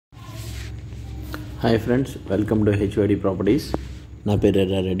Hi friends, welcome to HYD properties. నా పేరు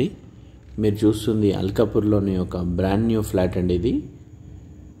ఎర్రారెడ్డి. మీరు చూస్తుంది అల్కాపూర్లోని ఒక బ్రాండ్ న్యూ ఫ్లాట్ అండి. ఇది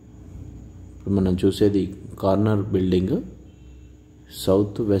ఇప్పుడు మనం చూసేది corner building,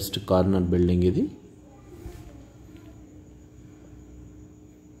 south west corner building. ఇది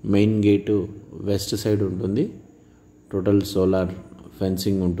మెయిన్ గేటు వెస్ట్ సైడ్ ఉంటుంది. టోటల్ సోలార్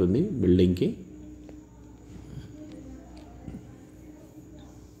ఫెన్సింగ్ ఉంటుంది బిల్డింగ్కి.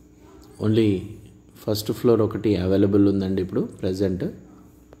 ఓన్లీ ఫస్ట్ ఫ్లోర్ ఒకటి అవైలబుల్ ఉందండి ఇప్పుడు ప్రజెంట్.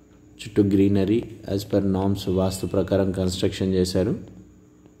 చుట్టూ గ్రీనరీ యాజ్ పర్ నామ్స్ వాస్తు ప్రకారం కన్స్ట్రక్షన్ చేశారు.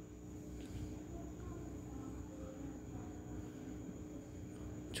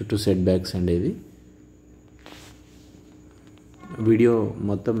 చుట్టూ సెట్ బ్యాక్స్ అండి. ఇది వీడియో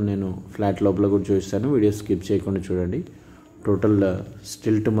మొత్తం నేను ఫ్లాట్ లోపల కూడా చూపిస్తాను, వీడియో స్కిప్ చేయకుండా చూడండి. టోటల్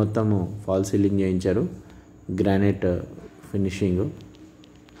స్టిల్ట్ మొత్తము ఫాల్ సీలింగ్ చేయించారు, గ్రానైట్ ఫినిషింగ్.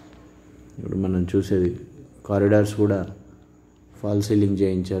 ఇప్పుడు మనం చూసేది కారిడార్స్ కూడా ఫాల్ సీలింగ్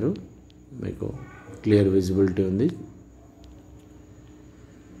చేయించారు, మీకు క్లియర్ విజిబిలిటీ ఉంది.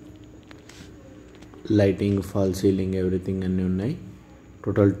 లైటింగ్, ఫాల్ సీలింగ్, ఎవ్రీథింగ్ అన్నీ ఉన్నాయి.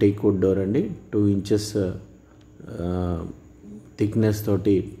 టోటల్ టేక్ వుడ్ డోర్ అండి, 2 inches థిక్నెస్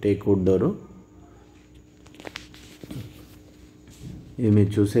తోటి టేక్ వుడ్ డోరు. ఇది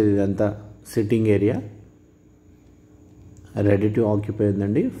మీరు చూసేది ఇదంతా sitting area, ready to occupy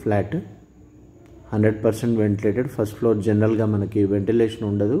ఉందండి ఫ్లాట్. 100% వెంటిలేటెడ్. ఫస్ట్ ఫ్లోర్ జనరల్గా మనకి వెంటిలేషన్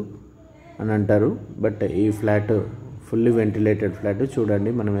ఉండదు అని అంటారు, బట్ ఈ ఫ్లాట్ ఫుల్లీ వెంటిలేటెడ్ ఫ్లాట్.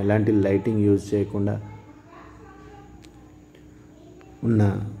 చూడండి, మనం ఎలాంటి లైటింగ్ యూజ్ చేయకుండా ఉన్న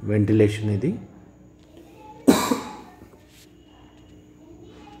వెంటిలేషన్ ఇది.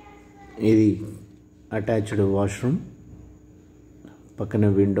 ఇది అటాచ్డ్ వాష్రూమ్, పక్కన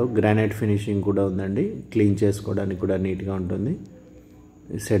విండో, గ్రానైట్ ఫినిషింగ్ కూడా ఉందండి. క్లీన్ చేసుకోవడానికి కూడా నీట్గా ఉంటుంది.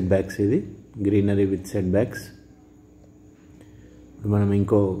 సెట్ బ్యాక్స్, ఇది గ్రీనరీ విత్ సెట్ బ్యాక్స్. ఇప్పుడు మనం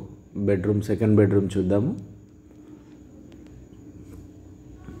ఇంకో బెడ్రూమ్, సెకండ్ బెడ్రూమ్ చూద్దాము.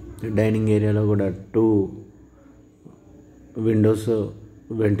 డైనింగ్ ఏరియాలో కూడా 2 విండోస్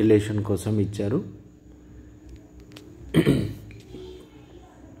వెంటిలేషన్ కోసం ఇచ్చారు.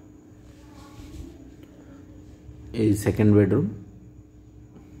 ఇది second bedroom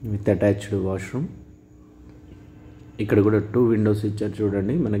with attached washroom. ఇక్కడ కూడా 2 విండోస్ ఇచ్చారు.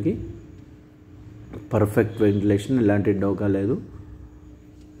 చూడండి, మనకి పర్ఫెక్ట్ వెంటిలేషన్, ఎలాంటి డోకా లేదు.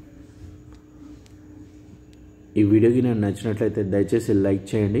 ఈ వీడియోకి నేను నచ్చినట్లయితే దయచేసి లైక్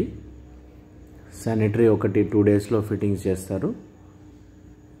చేయండి. శానిటరీ ఒకటి 2 daysలో ఫిట్టింగ్స్ చేస్తారు.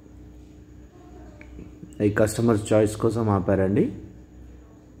 ఈ కస్టమర్స్ చాయిస్ కోసం ఆపారండి.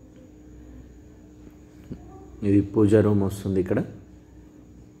 ఇది పూజా రూమ్ వస్తుంది. ఇక్కడ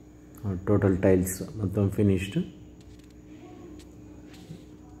టోటల్ టైల్స్ మొత్తం finished.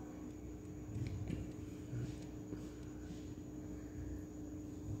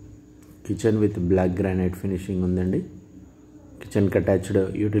 Kitchen with black granite finishing ఉందండి. కిచెన్కి attached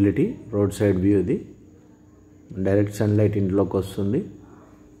utility, road side view. ఇది డైరెక్ట్ సన్లైట్ ఇంట్లోకి వస్తుంది.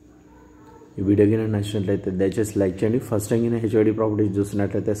 ఈ వీడియోకి నచ్చినట్లయితే దయచేసి లైక్ చేయండి. ఫస్ట్ టైం హెచ్వైడి ప్రాపర్టీస్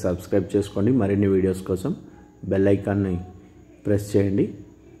చూస్తున్నట్లయితే సబ్స్క్రైబ్ చేసుకోండి. మరిన్ని వీడియోస్ కోసం బెల్ ఐకాన్ని ప్రెస్ చేయండి.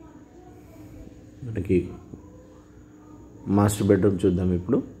 మనకి మాస్టర్ బెడ్రూమ్ చూద్దాం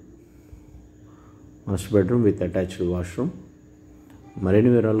ఇప్పుడు. Master bedroom with attached washroom. మరిన్ని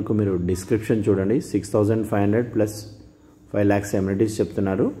వివరాలకు మీరు డిస్క్రిప్షన్ చూడండి. 6500 ప్లస్ 5 lakhs ఎమ్యూనిటీస్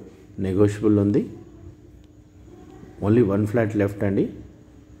చెప్తున్నారు. నెగోషియబుల్ ఉంది. ఓన్లీ 1 ఫ్లాట్ లెఫ్ట్ అండి.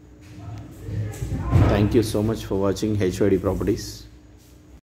 Thank you so much for watching HYD properties.